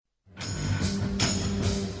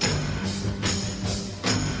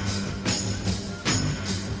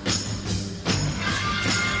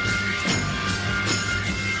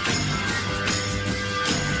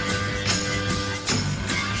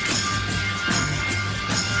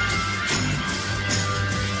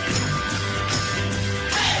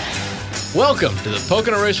Welcome to the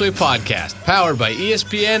Pocono Raceway Podcast, powered by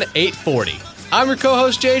ESPN 840. I'm your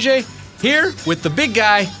co-host, JJ, here with the big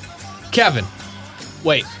guy, Kevin.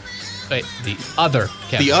 Wait, the other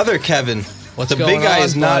Kevin. The other Kevin. What's the going big guy on,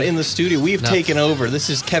 is bud? not in the studio. We've taken over. This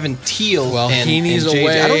is Kevin Teal and Heaney's JJ.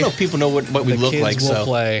 away. I don't know if people know what we look like. Kids will So,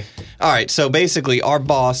 play. all right. So basically, our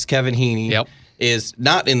boss Kevin Heaney Yep. is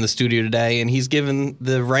not in the studio today, and he's given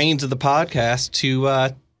the reins of the podcast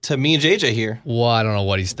to me and JJ here. Well, I don't know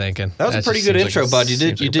what he's thinking. That was a pretty good intro, bud. You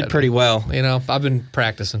did pretty well. You know, I've been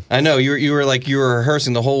practicing. I know you were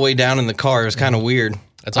rehearsing the whole way down in the car. It was kind of weird.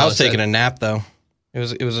 That's all I was I taking said. a nap though. It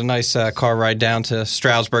was a nice car ride down to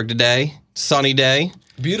Stroudsburg today. Sunny day.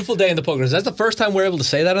 Beautiful day in the Poconos. That's the first time we're able to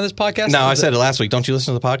say that on this podcast? No, I said it last week. Don't you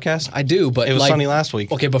listen to the podcast? I do, but It was like, sunny last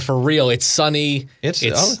week. Okay, but for real, it's sunny. It's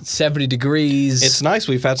 70 degrees. It's nice.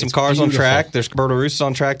 We've had some cars beautiful. on track. There's Roberto Russo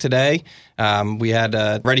on track today. We had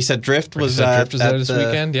Ready Set Drift was there at this the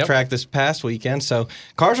weekend. Yep. track this past weekend. So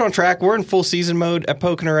cars are on track. We're in full season mode at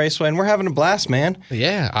Pocono Raceway, and we're having a blast, man.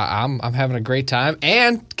 Yeah, I'm having a great time.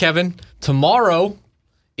 And Kevin, tomorrow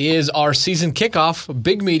is our season kickoff, a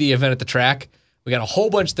big media event at the track. We got a whole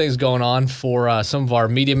bunch of things going on for some of our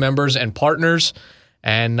media members and partners,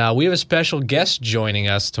 and we have a special guest joining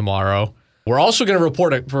us tomorrow. We're also going to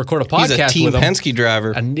record a podcast He's a Team with him. Penske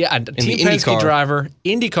driver. A Team the Penske IndyCar. driver,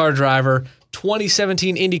 IndyCar driver,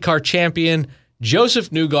 2017 IndyCar champion. Joseph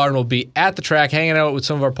Newgarden will be at the track hanging out with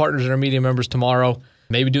some of our partners and our media members tomorrow.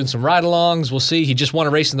 Maybe doing some ride-alongs. We'll see. He just won a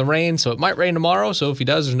race in the rain, so it might rain tomorrow. So if he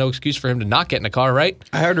does, there's no excuse for him to not get in a car, right?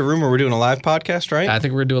 I heard a rumor we're doing a live podcast, right? I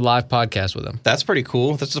think we're going to do a live podcast with him. That's pretty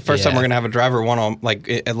cool. That's the first time Yeah. we're going to have a driver one on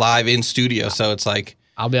live in studio. So it's like,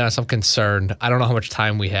 I'll be honest, I'm concerned. I don't know how much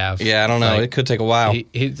time we have. yeah, I don't know. Like, It could take a while. I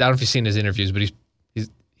don't know if you've seen his interviews, but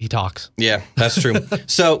he talks. Yeah, that's true.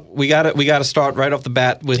 So we got to start right off the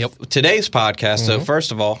bat with today's podcast. So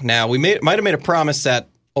first of all, now we might have made a promise that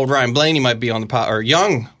old Ryan Blaney might be on the pod, or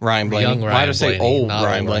young Ryan Blaney. Young Ryan Why did I say Blaney, old not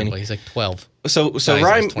Ryan Blaney? He's like 12. So he's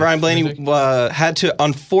Ryan like 20, Blaney I think. had to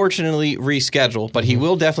unfortunately reschedule, but he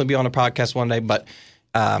will definitely be on a podcast one day. But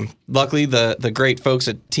luckily, the great folks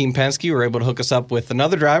at Team Penske were able to hook us up with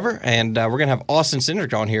another driver, and we're gonna have Austin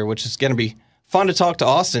Cindric on here, which is gonna be fun to talk to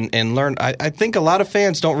Austin and learn. I think a lot of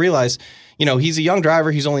fans don't realize, he's a young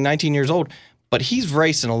driver. He's only 19 years old, but he's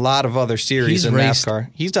raced in a lot of other series in raced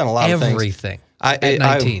NASCAR. He's done a lot of things. Everything. At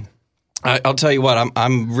 19. I'll tell you what,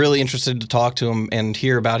 I'm really interested to talk to him and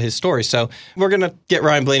hear about his story. So we're gonna get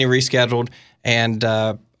Ryan Blaney rescheduled, and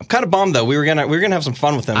I'm kind of bummed though. We were gonna have some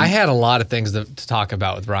fun with him. I had a lot of things to talk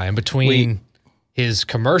about with Ryan between his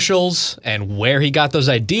commercials and where he got those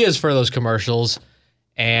ideas for those commercials,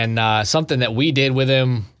 and something that we did with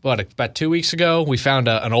him about 2 weeks ago. We found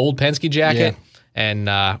an old Penske jacket, and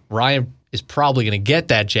Ryan is probably going to get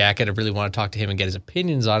that jacket. I really want to talk to him and get his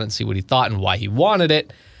opinions on it and see what he thought and why he wanted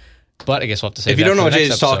it. But I guess we'll have to say. If you don't know what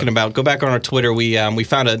Jay's talking about, go back on our Twitter. We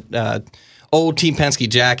found a old Team Penske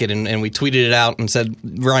jacket and we tweeted it out and said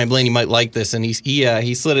Ryan Blaney might like this, and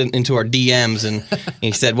he slid it into our DMs and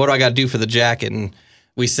he said, "What do I got to do for the jacket?" And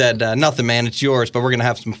we said, "Nothing, man. It's yours, but we're gonna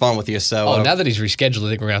have some fun with you." So, now that he's rescheduled, I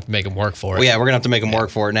think we're gonna have to make him work for it. well, yeah, we're gonna have to make him work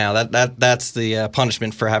for it now. That's the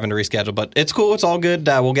punishment for having to reschedule. But it's cool. It's all good.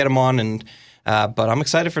 We'll get him on, and but I'm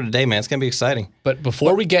excited for today, man. It's gonna be exciting. But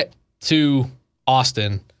before we get to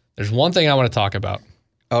Austin, there's one thing I want to talk about.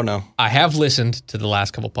 Oh no, I have listened to the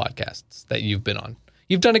last couple podcasts that you've been on.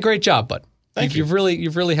 You've done a great job, bud. Thank you. You've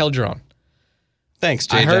really held your own. Thanks,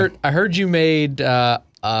 JJ. I heard you made an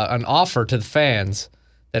offer to the fans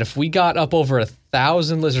that if we got up over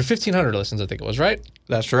 1,000 listens, or 1,500 listens, I think it was, right?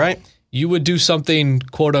 That's right. You would do something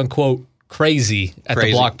quote unquote crazy at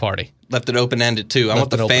the block party. Left it open ended too. I want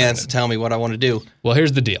the fans open-ended. to tell me what I want to do. Well,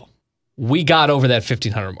 here's the deal. We got over that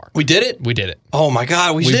 1,500 mark. We did it. We did it. Oh my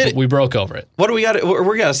God, we did it. We broke over it. What do we got?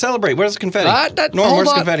 We're gonna celebrate. Where's the confetti? Norm, hold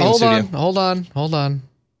where's confetti in the studio? Hold on.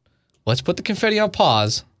 Let's put the confetti on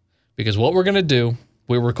pause, because what we're going to do,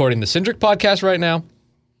 we're recording the Cindric podcast right now.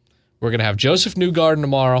 We're going to have Joseph Newgarden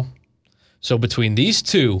tomorrow. So between these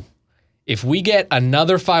two, if we get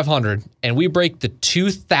another 500 and we break the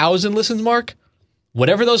 2,000 listens mark,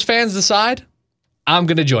 whatever those fans decide, I'm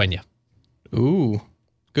going to join you. Ooh,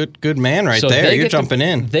 good man right So there. they You're get jumping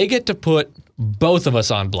in. They get to put both of us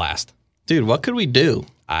on blast. Dude, what could we do?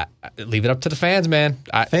 I leave it up to the fans, man.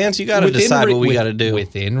 Fans, you got to decide what we got to do.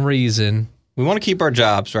 Within reason. We want to keep our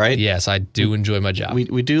jobs, right? Yes, I do enjoy my job.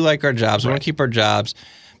 We do like our jobs. We want to keep our jobs,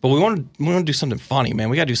 but we want to do something funny, man.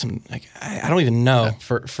 We got to do something like I don't even know.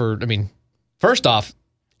 First off,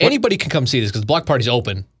 anybody can come see this because the block party's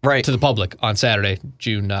open to the public on Saturday,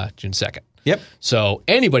 June 2nd. Yep. So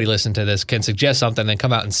anybody listening to this can suggest something and then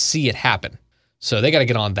come out and see it happen. So they got to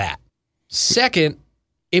get on that. Second,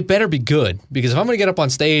 it better be good, because if I'm going to get up on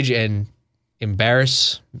stage and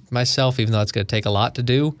embarrass myself, even though it's going to take a lot to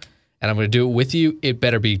do, and I'm going to do it with you, it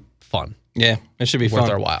better be fun. Yeah, it should be worth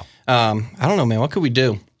fun. our while. I don't know, man. What could we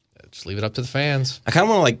do? Just leave it up to the fans. I kind of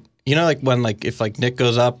want to, like, you know, like when, like, if like Nick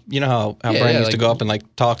goes up, you know how Brian used to go up and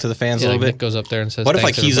like talk to the fans a little bit. Nick goes up there and says, what if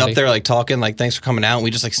like "Thanks, he's everybody." up there like talking, like, thanks for coming out, and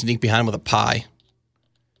we just like sneak behind him with a pie?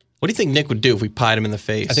 What do you think Nick would do if we pied him in the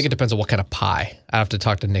face? I think it depends on what kind of pie. I have to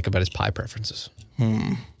talk to Nick about his pie preferences.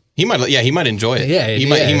 He might enjoy it. Yeah, he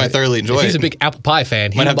might thoroughly enjoy if it. he's a big apple pie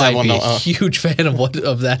fan. He Might have to have might be one, a huge fan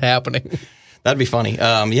of that happening. That'd be funny.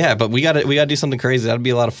 Yeah, but we got to do something crazy. That'd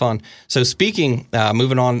be a lot of fun. So speaking,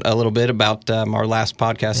 moving on a little bit about our last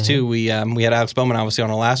podcast too. We had Alex Bowman obviously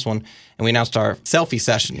on our last one, and we announced our selfie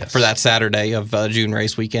session for that Saturday of June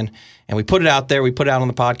race weekend, and we put it out there. We put it out on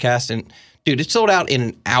the podcast, and dude, it sold out in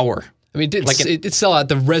an hour. I mean, it sell out.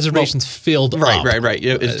 The reservations filled up. Right.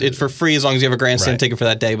 It's for free as long as you have a grandstand ticket for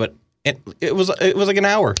that day. But it was like an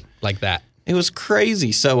hour like that. It was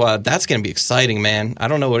crazy. So that's going to be exciting, man. I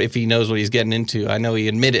don't know if he knows what he's getting into. I know he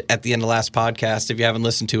admitted at the end of last podcast, if you haven't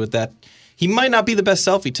listened to it, that he might not be the best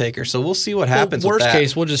selfie taker. So we'll see what happens. Worst with that.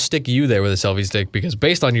 case, we'll just stick you there with a selfie stick, because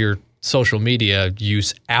based on your social media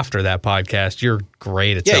use after that podcast, you're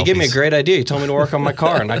great at selfies. Yeah, he gave me a great idea. He told me to work on my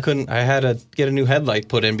car, and I had to get a new headlight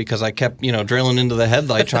put in because I kept, drilling into the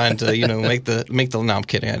headlight trying to, make the, no, I'm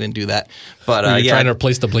kidding. I didn't do that. But you're trying to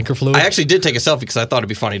replace the blinker fluid? I actually did take a selfie because I thought it'd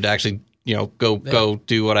be funny to actually, go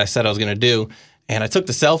do what I said I was going to do. And I took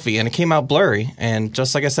the selfie, and it came out blurry. And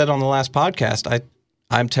just like I said on the last podcast,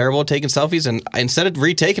 I'm terrible at taking selfies. And instead of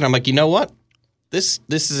retaking, I'm like, you know what? This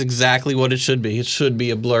is exactly what it should be. It should be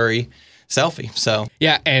a blurry selfie. So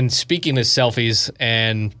yeah, and speaking of selfies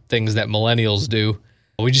and things that millennials do,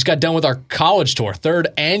 we just got done with our college tour, third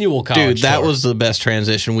annual college tour. Dude, that was the best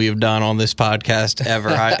transition we've done on this podcast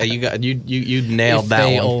ever. You nailed that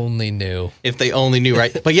one. If they only knew. If they only knew,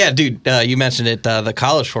 right? But yeah, dude, you mentioned it, the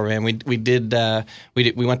college tour, man. We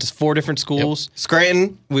went to 4 different schools. Yep.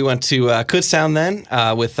 Scranton, we went to Kutztown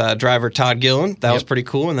then with driver Todd Gillen. That was pretty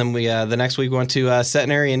cool. And then we the next week we went to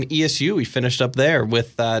Centenary and ESU. We finished up there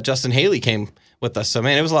with Justin Haley came with us. So,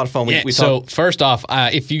 man, it was a lot of fun. So, first off,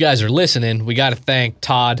 if you guys are listening, we got to thank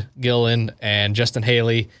Todd Gillen and Justin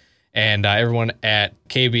Haley and everyone at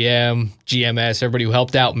KBM, GMS, everybody who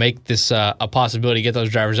helped out make this a possibility to get those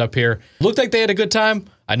drivers up here. Looked like they had a good time.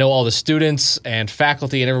 I know all the students and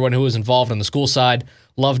faculty and everyone who was involved on the school side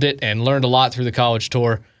loved it and learned a lot through the college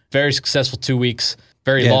tour. Very successful 2 weeks.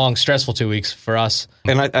 Very long, stressful 2 weeks for us.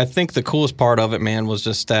 And I think the coolest part of it, man, was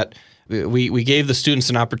just that we gave the students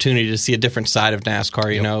an opportunity to see a different side of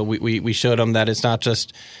NASCAR. You know, we showed them that it's not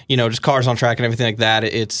just, just cars on track and everything like that.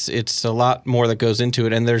 It's a lot more that goes into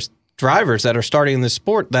it. And there's drivers that are starting in this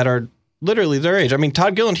sport that are literally their age. I mean,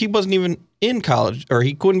 Todd Gillen, he wasn't even in college, or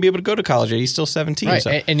he couldn't be able to go to college yet. He's still 17. Right. So.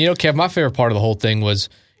 And Kev, my favorite part of the whole thing was,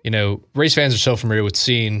 race fans are so familiar with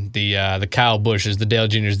seeing the Kyle Bushes, the Dale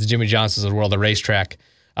Juniors, the Jimmy Johnsons of the world, the racetrack,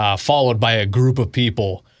 followed by a group of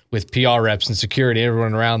people with PR reps and security,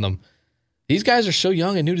 everyone around them. These guys are so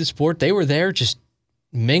young and new to the sport. They were there just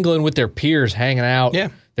mingling with their peers, hanging out. Yeah.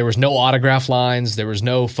 There was no autograph lines. There was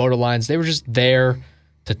no photo lines. They were just there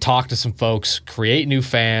to talk to some folks, create new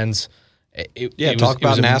fans. Talk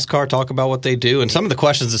about NASCAR, talk about what they do. And some of the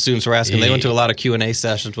questions the students were asking, they went to a lot of Q&A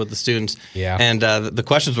sessions with the students. Yeah. And the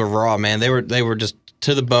questions were raw, man. They were just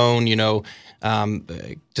to the bone,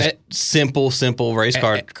 just simple race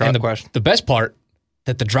car questions. The best part,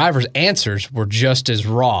 that the drivers' answers were just as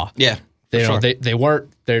raw. Yeah. They weren't.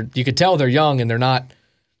 You could tell they're young and they're not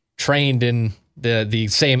trained in the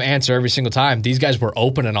same answer every single time. These guys were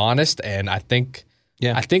open and honest, and I think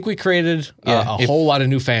we created a whole lot of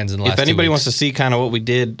new fans in the last 2 weeks. If anybody wants to see kind of what we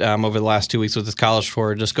did over the last 2 weeks with this college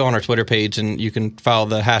tour, just go on our Twitter page and you can follow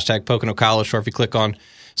the hashtag Pocono College Tour. If you click on,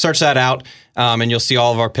 search that out, and you'll see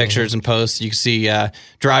all of our pictures and posts. You can see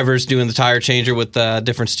drivers doing the tire changer with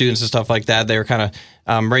different students and stuff like that. They were kind of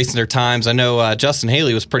racing their times. I know Justin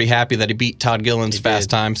Haley was pretty happy that he beat Todd Gillen's fast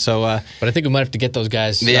time. So, but I think we might have to get those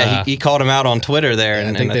guys. Yeah, he called him out on Twitter there,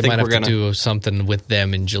 and I think they might have to do something with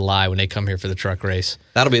them in July when they come here for the truck race.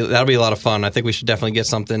 That'll be a lot of fun. I think we should definitely get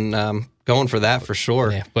something going for that for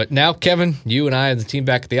sure. Yeah, but now, Kevin, you and I and the team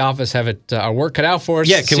back at the office have our work cut out for us.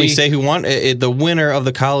 Yeah, can we say who won? The winner of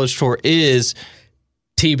the college tour is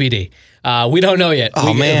TBD. We don't know yet.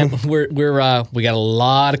 Man, we got a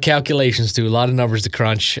lot of calculations to, a lot of numbers to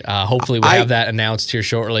crunch. Hopefully, we'll have that announced here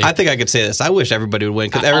shortly. I think I could say this. I wish everybody would win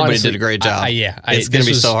because everybody honestly, did a great job. It's going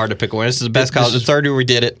to be so hard to pick a winner. This is the best college. The third year we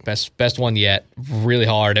did it. Best one yet. Really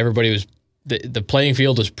hard. Everybody was the playing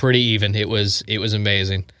field was pretty even. It was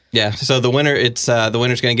amazing. Yeah, so the winner, the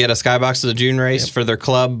winner's going to get a Skybox of the June race for their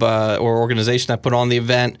club or organization that put on the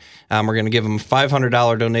event. We're going to give them a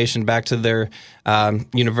 $500 donation back to their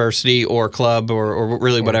university or club or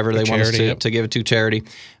really whatever they want us to give it to charity.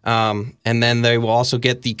 And then they will also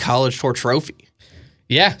get the College Tour trophy.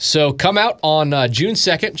 Yeah, so come out on June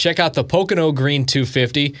 2nd. Check out the Pocono Green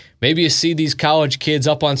 250. Maybe you see these college kids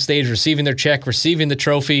up on stage receiving their check, receiving the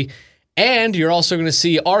trophy. And you're also going to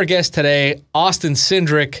see our guest today, Austin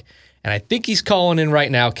Cindric. And I think he's calling in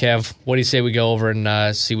right now, Kev. What do you say we go over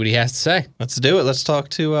and see what he has to say? Let's do it. Let's talk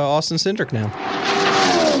to Austin Cindric now.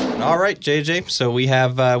 All right, JJ. So we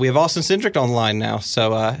have Austin Cindric on the line now.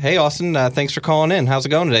 So, hey, Austin, thanks for calling in. How's it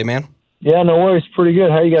going today, man? Yeah, no worries. Pretty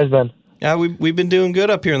good. How you guys been? Yeah, we've been doing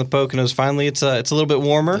good up here in the Poconos. Finally, it's a little bit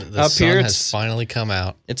warmer the up here. The sun has finally come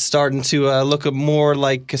out. It's starting to look more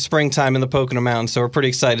like springtime in the Pocono Mountains, so we're pretty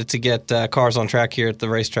excited to get cars on track here at the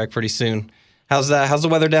racetrack pretty soon. How's the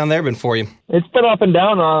weather down there been for you? It's been up and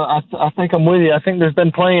down. I think I'm with you. I think there's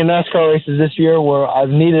been plenty of NASCAR races this year where I've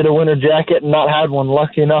needed a winter jacket and not had one.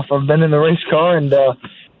 Lucky enough, I've been in the race car and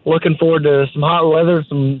looking forward to some hot weather,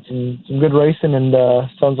 some good racing, and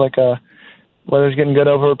sounds like weather's getting good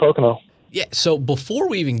over at Pocono. Yeah, so before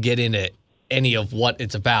we even get into any of what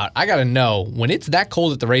it's about, I got to know, when it's that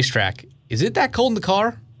cold at the racetrack, is it that cold in the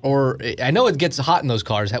car? Or I know it gets hot in those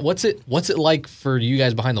cars. What's it like for you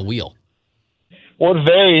guys behind the wheel? Well, it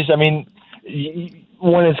varies. I mean,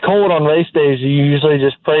 when it's cold on race days, you usually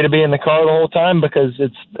just pray to be in the car the whole time because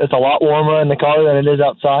it's a lot warmer in the car than it is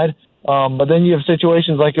outside. But then you have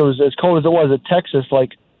situations like it was as cold as it was at Texas,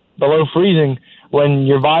 like below freezing, when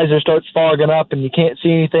your visor starts fogging up and you can't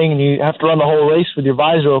see anything and you have to run the whole race with your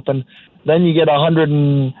visor open. Then you get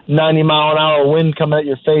 190 mile an hour wind coming at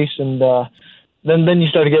your face, and then you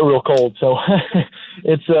start to get real cold. So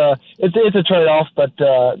it's a trade off. But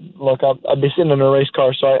look, I'll be sitting in a race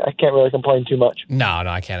car, so I can't really complain too much. No,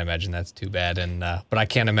 I can't imagine that's too bad. And but I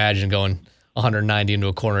can't imagine going 190 into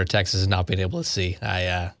a corner of Texas and not being able to see.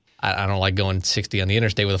 I don't like going 60 on the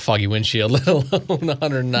interstate with a foggy windshield, let alone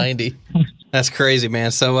 190. That's crazy,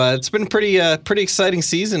 man. So it's been pretty exciting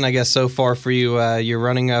season, I guess, so far for you. You're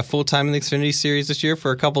running full-time in the Xfinity Series this year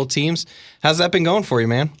for a couple of teams. How's that been going for you,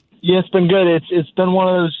 man? Yeah, it's been good. It's been one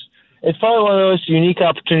of those. It's probably one of those unique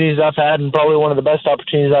opportunities I've had, and probably one of the best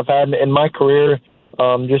opportunities I've had in my career.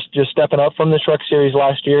 Just stepping up from the Truck Series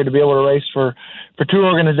last year to be able to race for two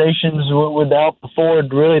organizations with the help of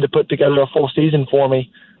Ford, really to put together a full season for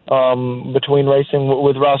me. Between racing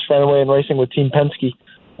with Ross Fenway and racing with Team Penske.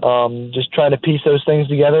 Just trying to piece those things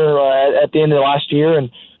together at the end of last year, and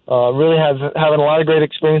really having a lot of great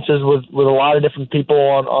experiences with a lot of different people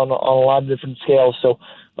on a lot of different scales. So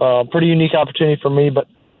pretty unique opportunity for me, but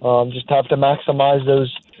just have to maximize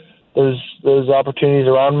those opportunities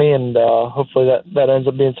around me, and hopefully that ends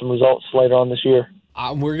up being some results later on this year.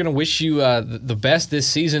 We're going to wish you the best this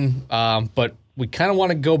season, but we kind of want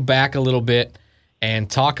to go back a little bit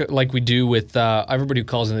and talk like we do with everybody who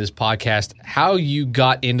calls into this podcast, how you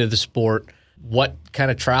got into the sport, what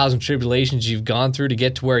kind of trials and tribulations you've gone through to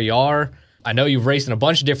get to where you are. I know you've raced in a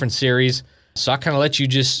bunch of different series, so I kind of let you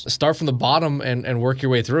just start from the bottom and work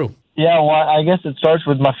your way through. Yeah, well, I guess it starts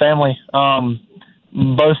with my family.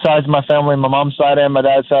 Both sides of my family, my mom's side and my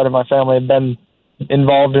dad's side of my family, have been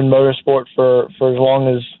involved in motorsport for as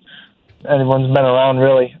long as anyone's been around,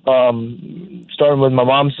 really. Starting with my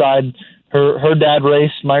mom's side, her dad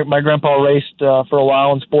raced. My grandpa raced for a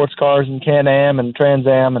while in sports cars and Can-Am and Trans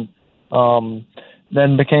Am, and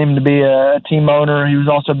then became to be a team owner. He was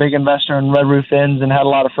also a big investor in Red Roof Inns and had a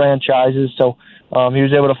lot of franchises. So he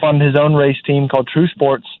was able to fund his own race team called True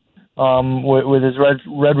Sports with his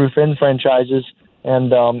Red Roof Inns franchises,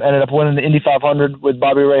 and ended up winning the Indy 500 with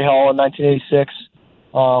Bobby Rahal in 1986,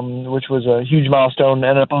 which was a huge milestone.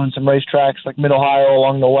 Ended up owning some racetracks like Mid-Ohio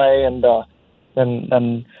along the way,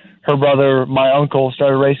 and her brother, my uncle,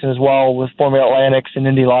 started racing as well with Formula Atlantics and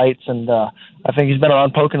Indy Lights, and I think he's been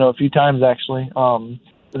around Pocono a few times, actually. But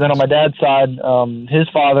then on my dad's side, his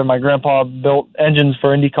father, my grandpa, built engines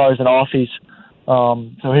for Indy cars and Aussies.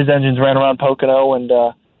 So his engines ran around Pocono, and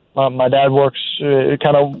my dad worked his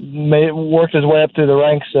way up through the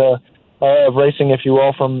ranks of racing, if you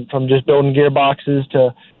will, from just building gearboxes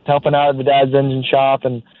to helping out at the dad's engine shop,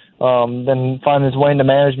 and then finding his way into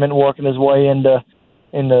management, working his way into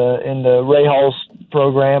Ray Hall's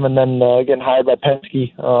program, and then getting hired by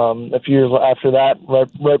Penske a few years after that,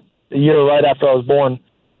 a year right after I was born.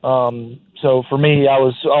 So for me, I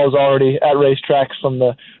was already at racetracks from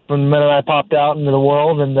the minute I popped out into the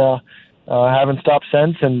world, and haven't stopped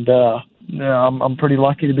since. And I'm pretty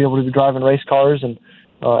lucky to be able to be driving race cars. And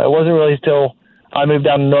it wasn't really until I moved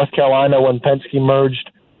down to North Carolina when Penske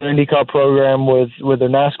merged their IndyCar program with their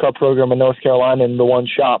NASCAR program in North Carolina in the one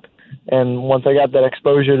shop. And once I got that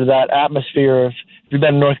exposure to that atmosphere, if you've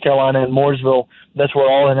been in North Carolina and Mooresville, that's where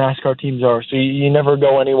all the NASCAR teams are. So you never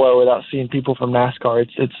go anywhere without seeing people from NASCAR.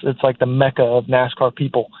 It's like the mecca of NASCAR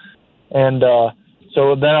people. And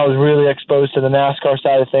so then I was really exposed to the NASCAR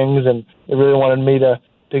side of things, and they really wanted me to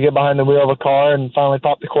get behind the wheel of a car, and finally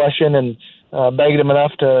popped the question and begged them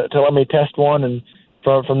enough to let me test one. And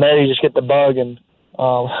from there, you just get the bug, and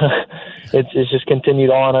it's just continued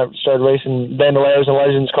on. I started racing Bandoleros and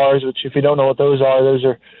Legends cars, which if you don't know what those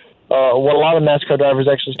are what a lot of NASCAR drivers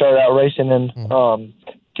actually started out racing in.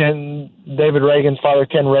 David Reagan's father,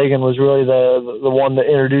 Ken Reagan, was really the one that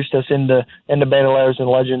introduced us into Bandoleros and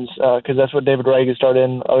Legends, because that's what David Reagan started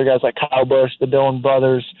in. Other guys like Kyle Busch, the Dillon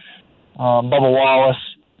brothers, Bubba Wallace,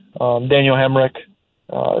 Daniel Hemrick.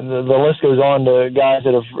 The list goes on to guys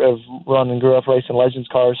that have run and grew up racing Legends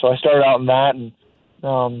cars. So I started out in that, and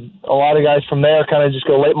a lot of guys from there kind of just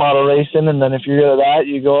go late model racing, and then if you're good at that,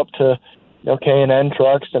 you go up to K&N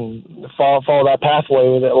trucks and follow that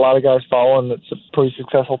pathway that a lot of guys follow, and it's a pretty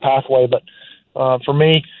successful pathway. But for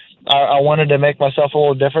me, I wanted to make myself a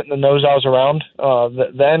little different than those I was around.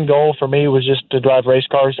 The end goal for me was just to drive race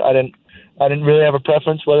cars. I didn't really have a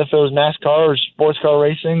preference whether if it was NASCAR or sports car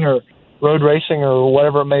racing or road racing or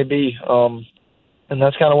whatever it may be. And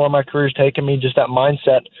that's kind of where my career's taken me, just that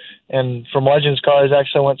mindset. And from Legends cars, I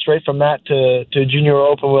actually went straight from that to a junior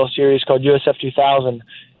open wheel series called USF 2000.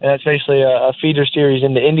 And that's basically a feeder series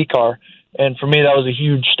into IndyCar. And for me, that was a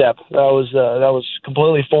huge step. That was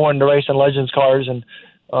completely foreign to racing Legends cars and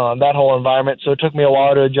that whole environment. So it took me a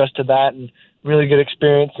while to adjust to that, and really good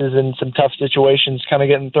experiences in some tough situations, kind of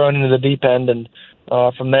getting thrown into the deep end. And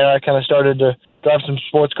from there, I kind of started to drive some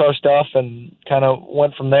sports car stuff, and kind of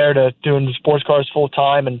went from there to doing the sports cars full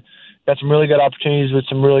time, and got some really good opportunities with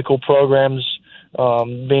some really cool programs,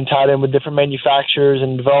 being tied in with different manufacturers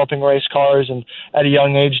and developing race cars. And at a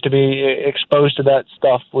young age to be exposed to that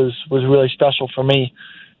stuff was really special for me.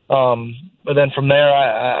 But then from there,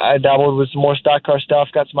 I dabbled with some more stock car stuff,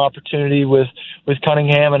 got some opportunity with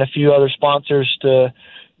Cunningham and a few other sponsors to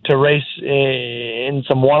race in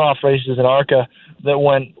some one-off races in ARCA that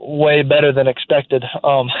went way better than expected.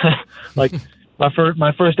 Like my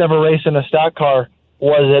first ever race in a stock car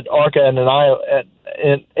was at ARCA in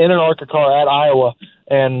an ARCA car at Iowa,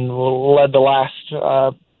 and led the last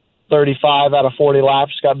 35 out of 40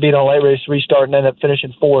 laps, got beat on a late race restart, and ended up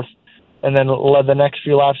finishing fourth, and then led the next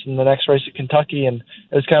few laps in the next race at Kentucky. And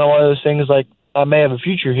it was kind of one of those things like, I may have a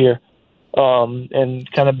future here,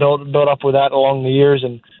 and kind of built up with that along the years,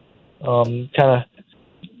 and kind of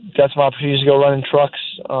got some opportunities to go running trucks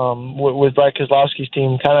with Brad Keselowski's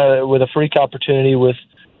team, kind of with a freak opportunity with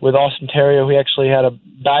Austin Terrio. He actually had a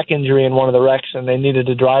back injury in one of the wrecks, and they needed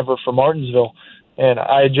a driver for Martinsville. And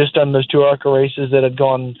I had just done those two ARCA races that had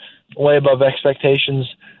gone way above expectations,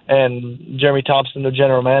 and Jeremy Thompson, the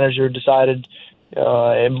general manager, decided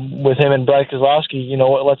with him and Brad Keselowski, you know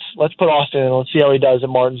what, let's put Austin in, let's see how he does at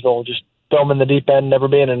Martinsville. Just throw him in the deep end, never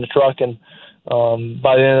being in the truck. And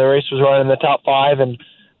by the end of the race was running in the top five, and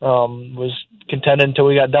was contending until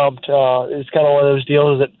we got dumped. It's kind of one of those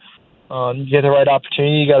deals that you get the right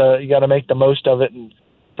opportunity, you gotta make the most of it. And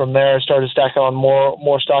from there, I started stacking on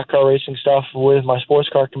more stock car racing stuff with my sports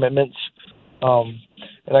car commitments.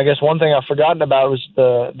 And I guess one thing I've forgotten about was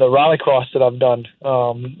the rallycross that I've done.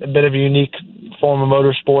 A bit of a unique form of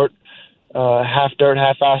motorsport, half dirt,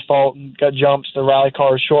 half asphalt, got jumps, the rally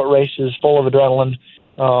cars, short races, full of adrenaline.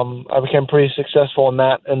 I became pretty successful in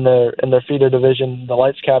that in their feeder division, the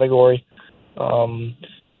lights category.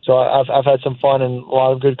 So I've had some fun and a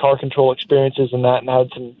lot of good car control experiences in that, and had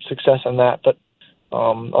some success in that. But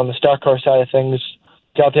on the stock car side of things,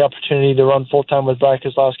 got the opportunity to run full time with Brad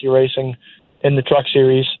Keselowski Racing in the truck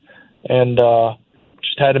series, and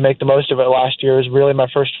just had to make the most of it last year. It was really my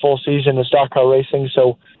first full season of stock car racing,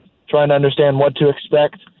 so trying to understand what to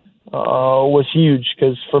expect was huge,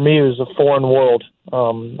 because for me it was a foreign world.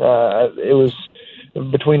 It was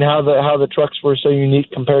between how the trucks were so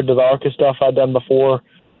unique compared to the ARCA stuff I'd done before,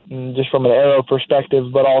 just from an aero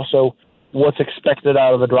perspective, but also what's expected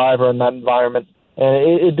out of a driver in that environment. And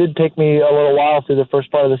it did take me a little while through the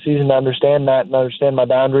first part of the season to understand that, and understand my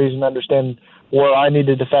boundaries, and understand where I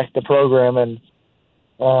needed to affect the program. And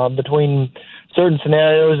between certain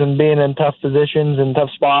scenarios and being in tough positions and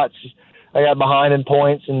tough spots, I got behind in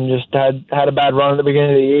points and just had a bad run at the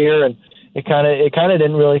beginning of the year, and it kind of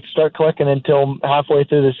didn't really start clicking until halfway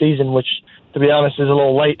through the season, which, to be honest, is a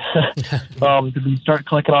little late to start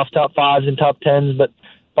clicking off top fives and top tens. But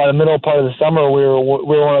by the middle part of the summer, we were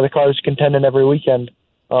one of the cars contending every weekend,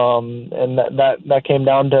 and that came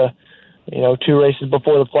down to 2 races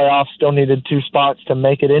before the playoffs, still needed 2 spots to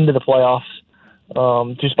make it into the playoffs,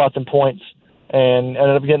 2 spots in points, and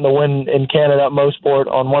ended up getting the win in Canada at Mosport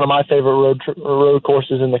on one of my favorite road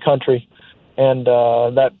courses in the country. And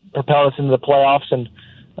that propelled us into the playoffs. And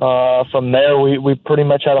from there, we pretty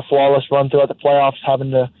much had a flawless run throughout the playoffs,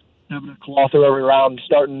 having to claw through every round,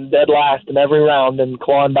 starting dead last in every round and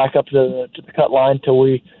clawing back up to the cut line till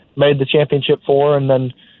we made the championship 4, and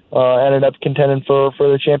then ended up contending for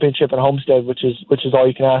the championship at Homestead, which is all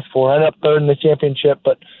you can ask for. I ended up 3rd in the championship,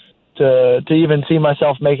 but to even see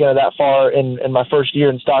myself making it that far in my first year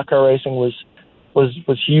in stock car racing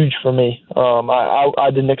was huge for me. I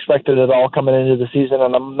didn't expect it at all coming into the season,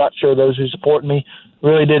 and I'm not sure those who support me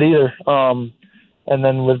really did either. And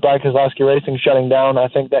then with Brad Keselowski Racing shutting down, I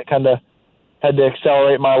think that kind of had to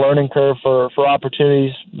accelerate my learning curve for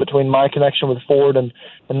opportunities between my connection with Ford and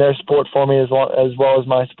their support for me, as well as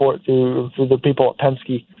my support through the people at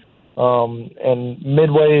Penske. And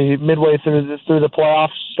midway through the playoffs,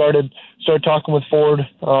 started talking with Ford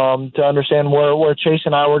to understand where Chase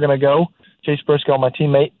and I were going to go. Chase Briscoe, my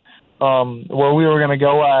teammate, where we were going to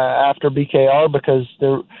go after BKR, because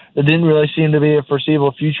there didn't really seem to be a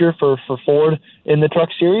foreseeable future for Ford in the Truck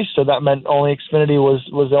Series. So that meant only Xfinity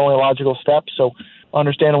was the only logical step. So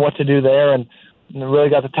understanding what to do there, and really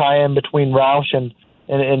got the tie-in between Roush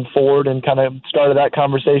and Ford, and kind of started that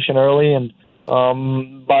conversation early. And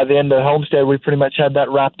by the end of Homestead, we pretty much had that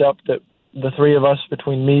wrapped up, that the 3 of us,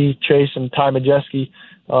 between me, Chase, and Ty Majeski,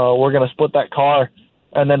 we're going to split that car.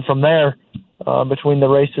 And then from there, between the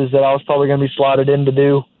races that I was probably going to be slotted in to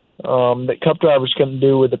do, that Cup drivers couldn't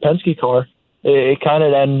do with the Penske car, it kind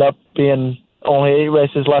of ended up being only 8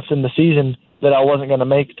 races left in the season that I wasn't going to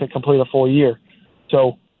make to complete a full year.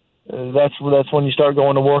 So that's when you start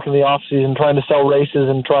going to work in the off season, trying to sell races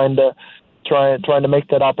and trying to make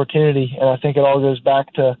that opportunity. And I think it all goes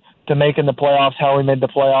back to making the playoffs, how we made the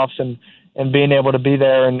playoffs, and being able to be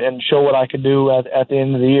there and show what I could do at the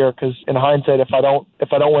end of the year. Because in hindsight, if I don't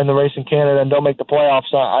win the race in Canada and don't make the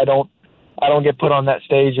playoffs, I don't get put on that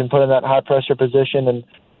stage and put in that high pressure position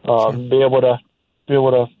and be able to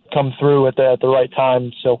come through at the right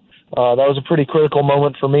time. So that was a pretty critical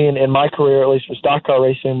moment for me in my career, at least for stock car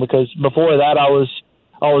racing, because before that I was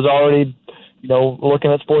already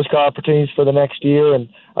looking at sports car opportunities for the next year, and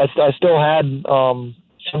I still had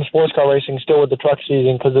some sports car racing still with the truck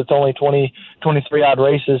season, because it's only 23 odd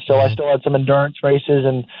races. So I still had some endurance races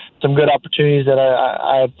and some good opportunities that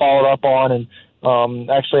I had followed up on, and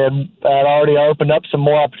actually had already opened up some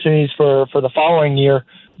more opportunities for the following year.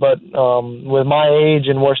 But with my age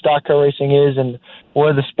and where stock car racing is and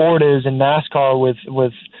where the sport is in NASCAR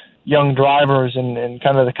with young drivers and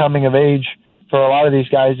kind of the coming of age for a lot of these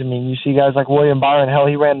guys, I mean, you see guys like William Byron. Hell,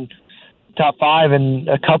 he ran top 5 in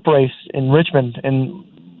a Cup race in Richmond, and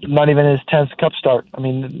not even his 10th Cup start. I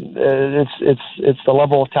mean, it's the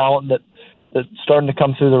level of talent that's starting to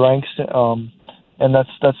come through the ranks, and that's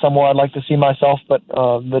somewhere I'd like to see myself. But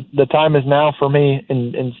the time is now for me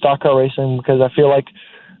in stock car racing, because I feel like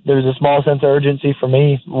there's a small sense of urgency for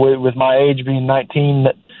me with my age being 19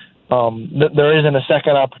 that there isn't a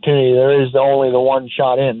second opportunity. There is only the one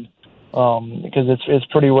shot in, because it's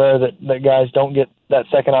pretty rare that guys don't get that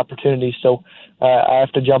second opportunity. So I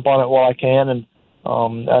have to jump on it while I can, and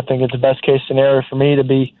I think it's the best case scenario for me to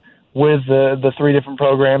be with the 3 different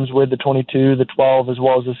programs, with the 22, the 12, as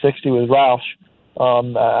well as the 60 with Roush.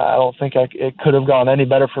 I don't think it could have gone any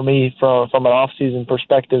better for me from an off-season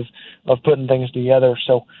perspective of putting things together.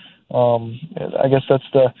 So I guess that's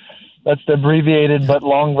the abbreviated but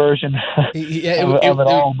long version of it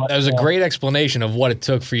all. That was a great explanation of what it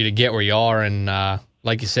took for you to get where you are, and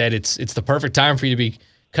like you said, it's the perfect time for you to be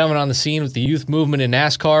coming on the scene with the youth movement in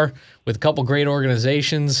NASCAR with a couple great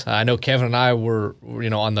organizations. I know Kevin and I were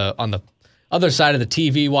on the other side of the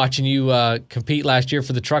TV watching you compete last year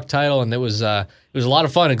for the truck title, and it was a lot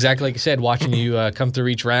of fun, exactly like you said, watching you come through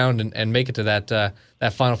each round and make it to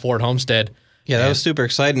that Final Four at Homestead. Yeah, that was super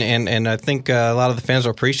exciting, and I think a lot of the fans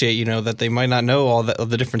will appreciate, that they might not know all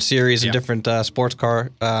the different series and different sports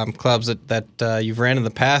car clubs that you've ran in the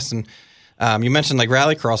past, and you mentioned like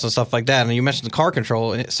rallycross and stuff like that, and you mentioned the car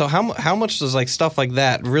control. So how much does like stuff like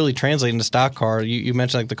that really translate into stock car? You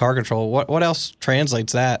mentioned like the car control. What else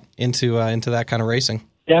translates that into that kind of racing?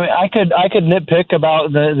 Yeah, I mean, I could nitpick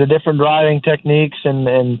about the different driving techniques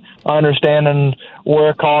and understanding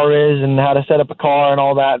where a car is and how to set up a car and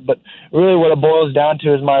all that. But really, what it boils down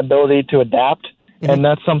to is my ability to adapt, and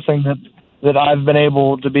that's something that I've been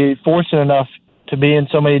able to be fortunate enough to be in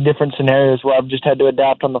so many different scenarios where I've just had to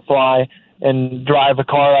adapt on the fly and drive a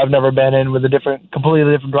car I've never been in with a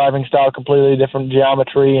completely different driving style, completely different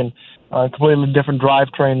geometry, and a completely different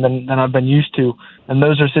drivetrain than I've been used to. And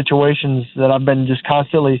those are situations that I've been just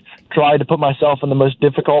constantly trying to put myself in the most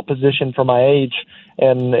difficult position for my age.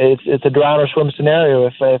 And it's a drown or swim scenario.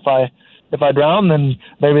 If I drown, then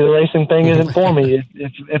maybe the racing thing isn't for me.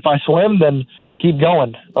 If I swim, then keep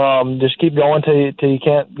going. Just keep going till you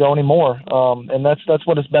can't go anymore. And that's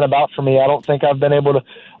what it's been about for me. I don't think I've been able to.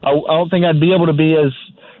 I don't think I'd be able to be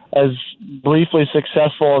as briefly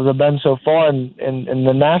successful as I've been so far in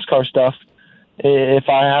the NASCAR stuff if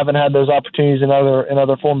I haven't had those opportunities in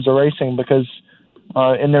other forms of racing. Because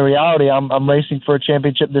in the reality, I'm racing for a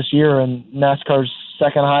championship this year in NASCAR's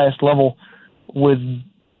second highest level with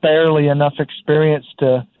barely enough experience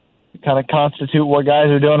to kind of constitute what guys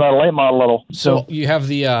are doing at a late model level. So you have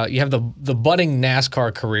the budding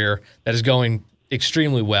NASCAR career that is going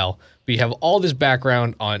extremely well. But you have all this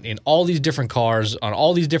background in all these different cars, on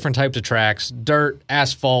all these different types of tracks, dirt,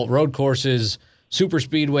 asphalt, road courses, super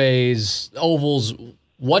speedways, ovals.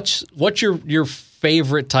 What's your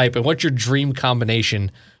favorite type, and what's your dream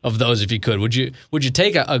combination of those if you could? Would you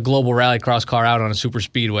take a global rallycross car out on a super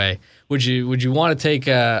speedway? Would you want to take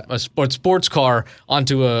a sports car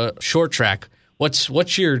onto a short track?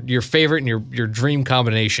 What's your favorite and your dream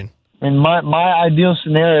combination? I mean, my ideal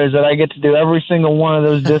scenario is that I get to do every single one of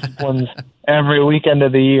those disciplines every weekend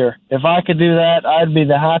of the year. If I could do that, I'd be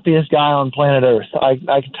the happiest guy on planet Earth.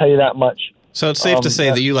 I can tell you that much. So it's safe to say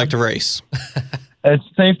that you like to race. It's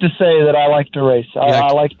safe to say that I like to race.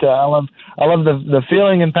 I love the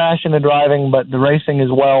feeling and passion of driving, but the racing as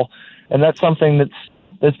well. And that's something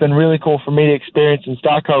that's been really cool for me to experience in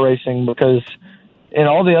stock car racing, because in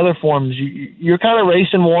all the other forms, you're kind of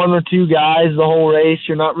racing one or two guys the whole race.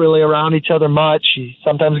 You're not really around each other much. You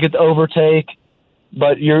sometimes get to overtake,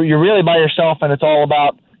 but you're really by yourself, and it's all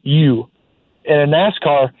about you. In a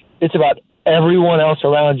NASCAR, it's about everyone else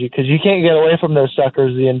around you, because you can't get away from those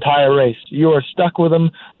suckers the entire race. You are stuck with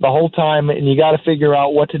them the whole time, and you got to figure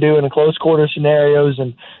out what to do in close quarter scenarios.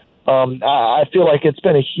 And I feel like it's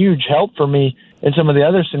been a huge help for me in some of the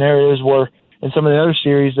other scenarios where in some of the other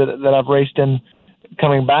series that I've raced in,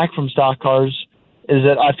 coming back from stock cars, is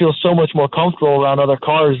that I feel so much more comfortable around other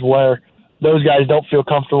cars where those guys don't feel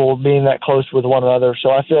comfortable being that close with one another. So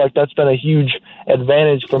I feel like that's been a huge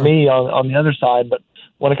advantage for me on the other side. But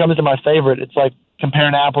when it comes to my favorite, it's like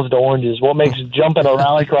comparing apples to oranges. What makes jumping a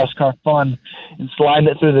rallycross car fun and sliding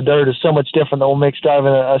it through the dirt is so much different than what makes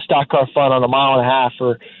driving a stock car fun on a mile and a half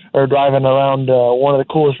or driving around one of the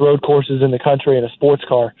coolest road courses in the country in a sports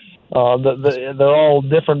car. They're all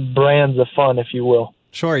different brands of fun, if you will.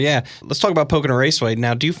 Sure, yeah. Let's talk about Pocono Raceway.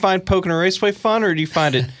 Now, do you find Pocono Raceway fun, or do you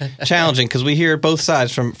find it challenging? Because we hear both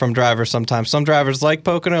sides from drivers sometimes. Some drivers like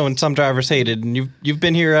Pocono and some drivers hate it. And you've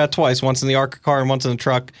been here twice, once in the ARCA car and once in the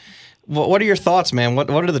truck. What are your thoughts, man? What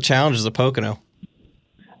are the challenges of Pocono?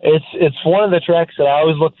 It's one of the tracks that I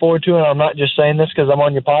always look forward to, and I'm not just saying this because I'm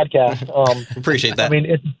on your podcast. Appreciate that. I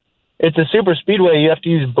mean, it's a super speedway you have to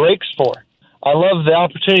use brakes for. I love the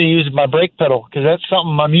opportunity to use my brake pedal because that's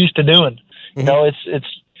something I'm used to doing. Mm-hmm. You know,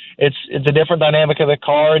 it's a different dynamic of the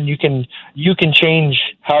car, and you can change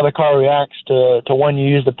how the car reacts to when you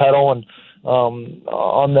use the pedal. And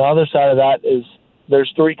on the other side of that is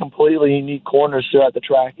there's 3 completely unique corners throughout the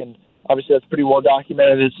track, and obviously that's pretty well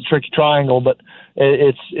documented. It's a tricky triangle, but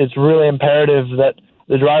it's really imperative that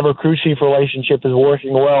the driver-crew chief relationship is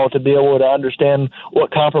working well to be able to understand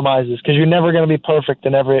what compromises, because you're never going to be perfect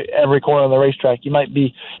in every corner on the racetrack. You might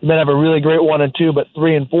have a really great 1 and 2, but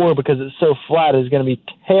 3 and 4, because it's so flat, is going to be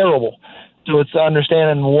terrible. So it's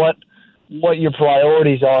understanding what your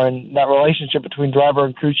priorities are, and that relationship between driver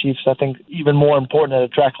and crew chiefs, I think, even more important at a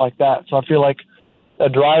track like that. So I feel like a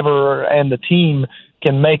driver and the team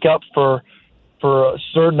can make up for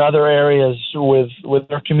certain other areas with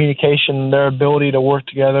their communication, their ability to work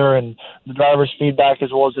together, and the driver's feedback as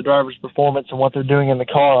well as the driver's performance and what they're doing in the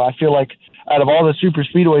car. I feel like out of all the super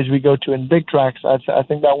speedways we go to in big tracks, I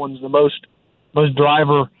think that one's the most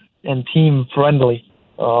driver and team friendly,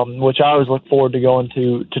 which I always look forward to going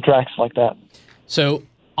to tracks like that. So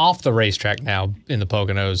off the racetrack now in the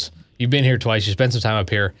Poconos, you've been here twice. You spent some time up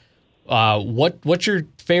here. What's your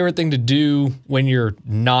favorite thing to do when you're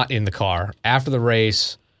not in the car after the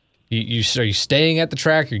race? Are you staying at the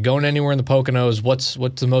track? You're going anywhere in the Poconos? What's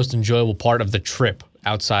the most enjoyable part of the trip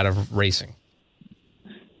outside of racing?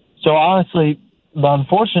 So honestly,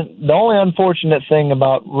 the only unfortunate thing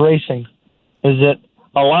about racing is that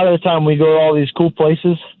a lot of the time we go to all these cool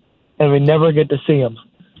places and we never get to see them.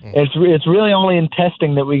 It's really only in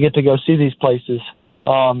testing that we get to go see these places.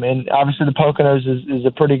 And obviously the Poconos is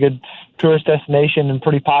a pretty good tourist destination and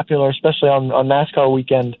pretty popular, especially on NASCAR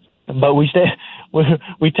weekend. But we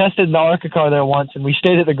we tested the ARCA car there once, and we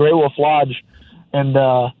stayed at the Great Wolf Lodge, and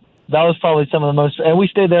that was probably some of the most. And we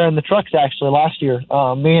stayed there in the trucks actually last year.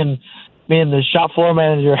 Me and the shop floor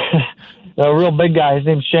manager, a real big guy. His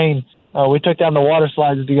name's Shane. We took down the water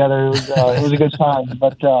slides together. It was a good time.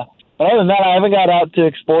 But other than that, I haven't got out to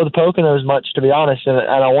explore the Poconos much, to be honest, and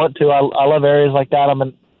I want to. I love areas like that.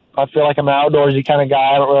 I feel like I'm an outdoorsy kind of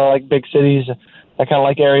guy. I don't really like big cities. I kind of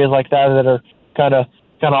like areas like that are kind of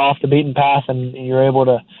off the beaten path, and you're able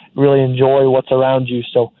to really enjoy what's around you.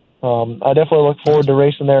 So I definitely look forward to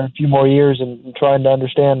racing there a few more years and trying to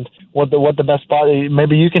understand what the best spot is.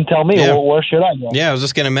 Maybe you can tell me, where should I go? Yeah, I was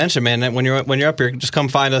just going to mention, man, that when you're up here, just come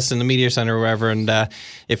find us in the media center or wherever. And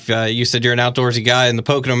if you said you're an outdoorsy guy, and the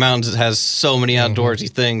Pocono Mountains has so many outdoorsy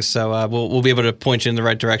things, so we'll be able to point you in the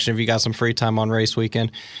right direction if you got some free time on race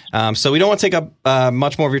weekend. So we don't want to take up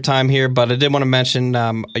much more of your time here, but I did want to mention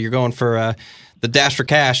you're going for the Dash for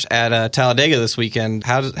Cash at Talladega this weekend.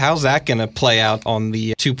 How's that going to play out on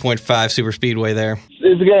the 2.5 Super Speedway there?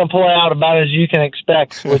 It's going to play out about as you can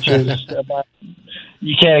expect, which is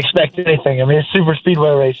you can't expect anything. I mean, it's super speedway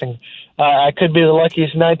racing. I could be the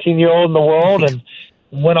luckiest 19-year-old in the world and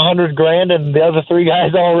win $100,000, and the other three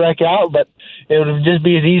guys all wreck out, but it would just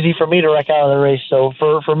be as easy for me to wreck out of the race. So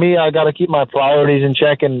for me, I got to keep my priorities in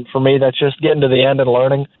check, and for me, that's just getting to the end and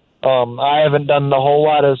learning. I haven't done a whole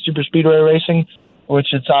lot of super speedway racing,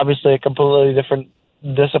 which it's obviously a completely different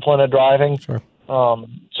discipline of driving. Sure.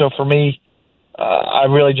 So for me, I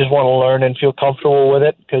really just want to learn and feel comfortable with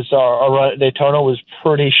it because our run at Daytona was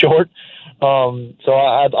pretty short. So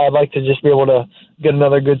I'd like to just be able to get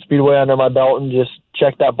another good speedway under my belt and just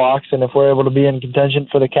check that box. And if we're able to be in contention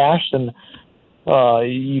for the cash, then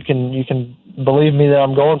you can believe me that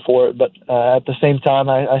I'm going for it. But at the same time,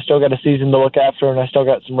 I still got a season to look after, and I still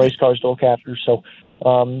got some race cars to look after. So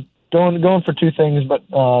going for two things, but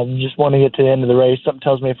just want to get to the end of the race. Something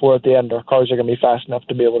tells me if we're at the end, our cars are going to be fast enough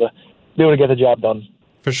to be able to get the job done.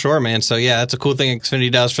 For sure, man. So, yeah, that's a cool thing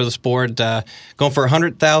Xfinity does for the sport. Going for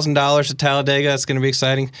 $100,000 at Talladega. That's going to be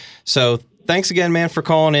exciting. So, thanks again, man, for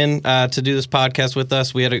calling in to do this podcast with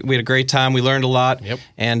us. We had a great time. We learned a lot. Yep.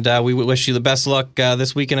 And we wish you the best luck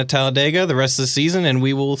this weekend at Talladega, the rest of the season, and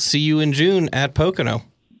we will see you in June at Pocono.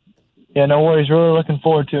 Yeah, no worries. Really looking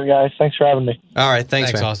forward to it, guys. Thanks for having me. All right.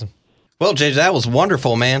 Thanks, man. Austin. Well, JJ, that was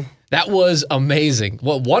wonderful, man. That was amazing.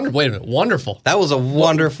 Wait a minute. Wonderful. That was a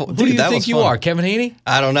wonderful. Who do you think you are, Kevin Heaney?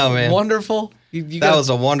 I don't know, man. Wonderful. That was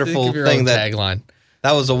a wonderful thing. Tagline.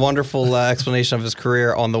 That was a wonderful explanation of his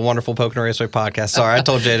career on the Wonderful Pocono Raceway podcast. Sorry, I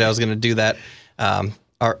told Jay that I was going to do that.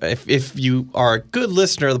 If you are a good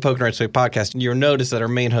listener of the Pocono Raceway podcast, you'll notice that our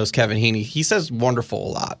main host, Kevin Heaney, he says wonderful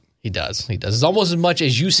a lot. He does. It's almost as much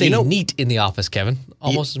as you say neat in the office, Kevin.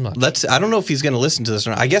 Almost as much. I don't know if he's going to listen to this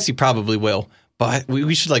or not. I guess he probably will. But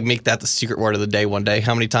we should make that the secret word of the day one day.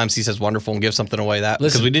 How many times he says wonderful and give something away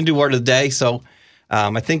because we didn't do word of the day. So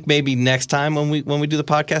I think maybe next time when we do the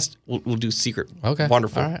podcast, we'll do secret. Okay.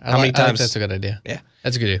 Wonderful. All right. How many times? I think that's a good idea. Yeah.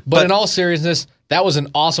 That's a good idea. But in all seriousness, that was an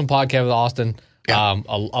awesome podcast with Austin. Yeah.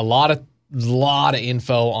 A lot of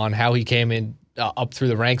info on how he came in up through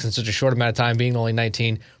the ranks in such a short amount of time, being only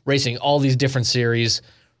 19, racing all these different series,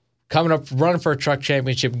 coming up, running for a truck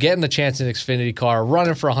championship, getting the chance in an Xfinity car,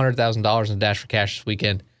 running for $100,000 in Dash for Cash this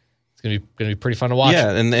weekend. It's gonna be pretty fun to watch.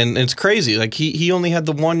 Yeah, and it's crazy. He only had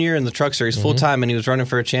the 1 year in the truck series full time, and he was running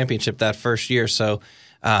for a championship that first year. So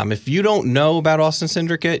if you don't know about Austin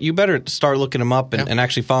Cindric, you better start looking him up and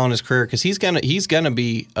actually following his career because he's gonna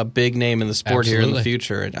be a big name in the sport here in the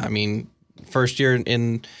future. And I mean, first year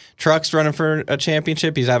in trucks running for a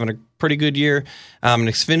championship, he's having a pretty good year. In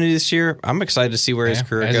Xfinity this year, I'm excited to see where his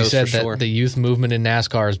career goes. As you said, for sure. The youth movement in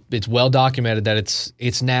NASCAR it's well documented that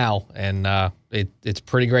it's now, and it's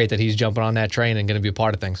pretty great that he's jumping on that train and going to be a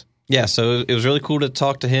part of things. Yeah, so it was really cool to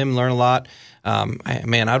talk to him, learn a lot.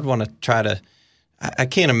 I'd want to try to. I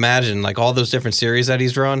can't imagine all those different series that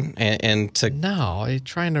he's run and to. No,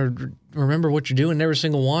 trying to remember what you're doing in every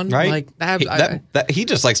single one, right? He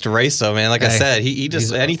just likes to race, though, man. Like I said, he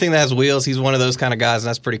just anything that has wheels, he's one of those kind of guys, and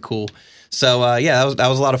that's pretty cool. So that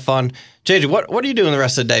was a lot of fun. JJ, what are you doing the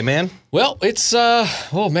rest of the day, man? Well, it's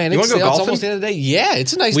it's almost the end of the day. Yeah,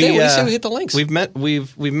 it's a nice day. What do you say we hit the links?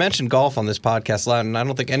 We've mentioned golf on this podcast a lot, and I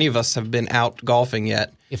don't think any of us have been out golfing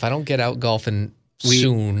yet. If I don't get out golfing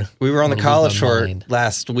soon, we were on the College Tour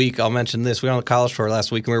last week. I'll mention this. We were on the College Tour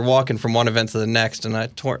last week, and we were walking from one event to the next, and I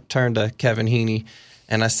turned to Kevin Heaney,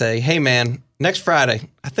 and I say, "Hey, man, next Friday,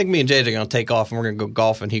 I think me and JJ are going to take off, and we're going to go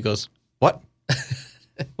golfing." He goes, "What?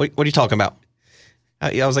 What are you talking about?"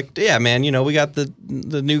 I was like, "Yeah, man. We got the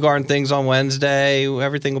New Garden things on Wednesday.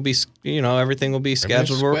 Everything will be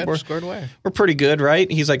scheduled. Squared away. We're pretty good,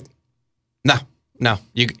 right?" He's like, "No, no,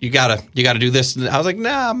 you gotta do this. I was like,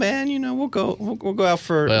 nah, man, we'll go out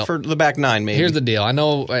for the back nine, maybe. Here's the deal. I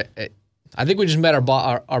know. I think we just made our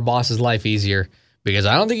boss's life easier because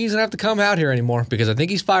I don't think he's gonna have to come out here anymore because I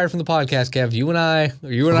think he's fired from the podcast. Kev, you and I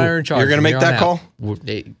are in charge. You're gonna make that call,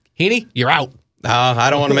 Heaney. You're out. I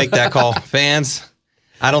don't want to make that call, fans.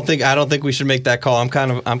 I don't think we should make that call. I'm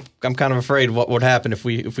kind of afraid what would happen if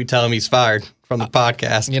we tell him he's fired from the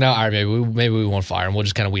podcast. All right, maybe we won't fire him. We'll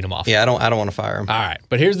just kind of weed him off. Yeah, I don't want to fire him. All right,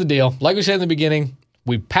 but here's the deal. Like we said in the beginning,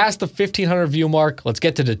 we passed the 1,500 view mark. Let's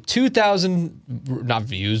get to the 2,000 not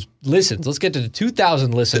views, listens. Let's get to the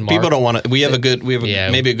 2,000 listen mark. People don't want to. We have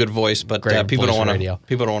maybe a good voice, but people don't want to.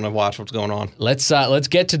 People don't want to watch what's going on. Let's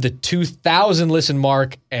get to the 2,000 listen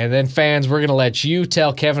mark, and then fans, we're gonna let you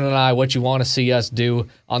tell Kevin and I what you want to see us do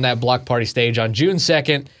on that block party stage on June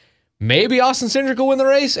 2nd. Maybe Austin Cindric will win the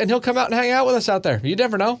race, and he'll come out and hang out with us out there. You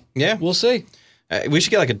never know. Yeah, we'll see. We should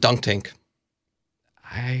get like a dunk tank.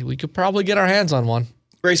 We could probably get our hands on one.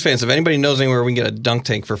 Race fans, if anybody knows anywhere we can get a dunk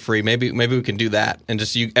tank for free, maybe we can do that, and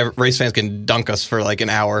just race fans can dunk us for like an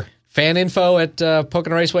hour. Fan info at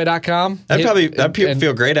PoconoRaceway.com. That'd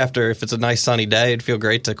feel great after, if it's a nice sunny day. It'd feel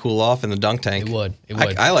great to cool off in the dunk tank. It would.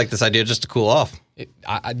 I like this idea just to cool off.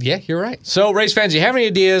 Yeah, you're right. So, race fans, you have any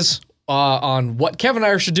ideas on what Kevin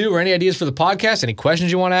and I should do, or any ideas for the podcast, any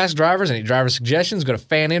questions you want to ask drivers, any driver suggestions, go to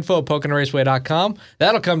faninfo at PoconoRaceway.com.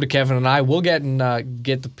 That'll come to Kevin and I. We'll get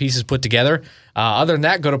the pieces put together. Other than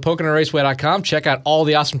that, go to PoconoRaceway.com. Check out all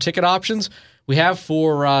the awesome ticket options we have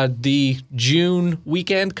for the June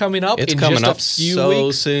weekend coming up. It's coming up so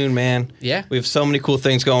weeks. Soon, man. Yeah. We have so many cool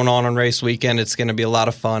things going on race weekend. It's going to be a lot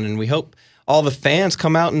of fun, and we hope all the fans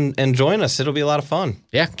come out and join us. It'll be a lot of fun.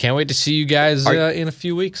 Yeah, can't wait to see you guys in a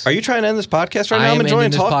few weeks. Are you trying to end this podcast right now? I'm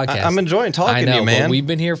enjoying talking to you, man. But we've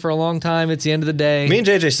been here for a long time. It's the end of the day. Me and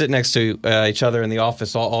JJ sit next to each other in the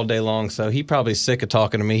office all day long, so he probably sick of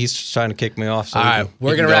talking to me. He's just trying to kick me off. So all right,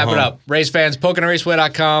 we're going to wrap it up. Race fans,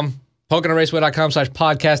 PoconoRaceway.com,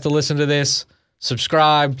 PoconoRaceway.com/podcast to listen to this.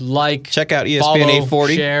 Subscribe, like, check out ESPN follow,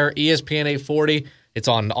 840. Share ESPN 840. It's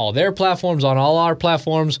on all their platforms, on all our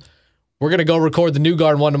platforms. We're going to go record the New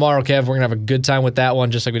Garden one tomorrow, Kev. We're going to have a good time with that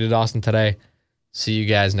one, just like we did Austin today. See you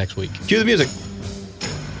guys next week. Cue the music.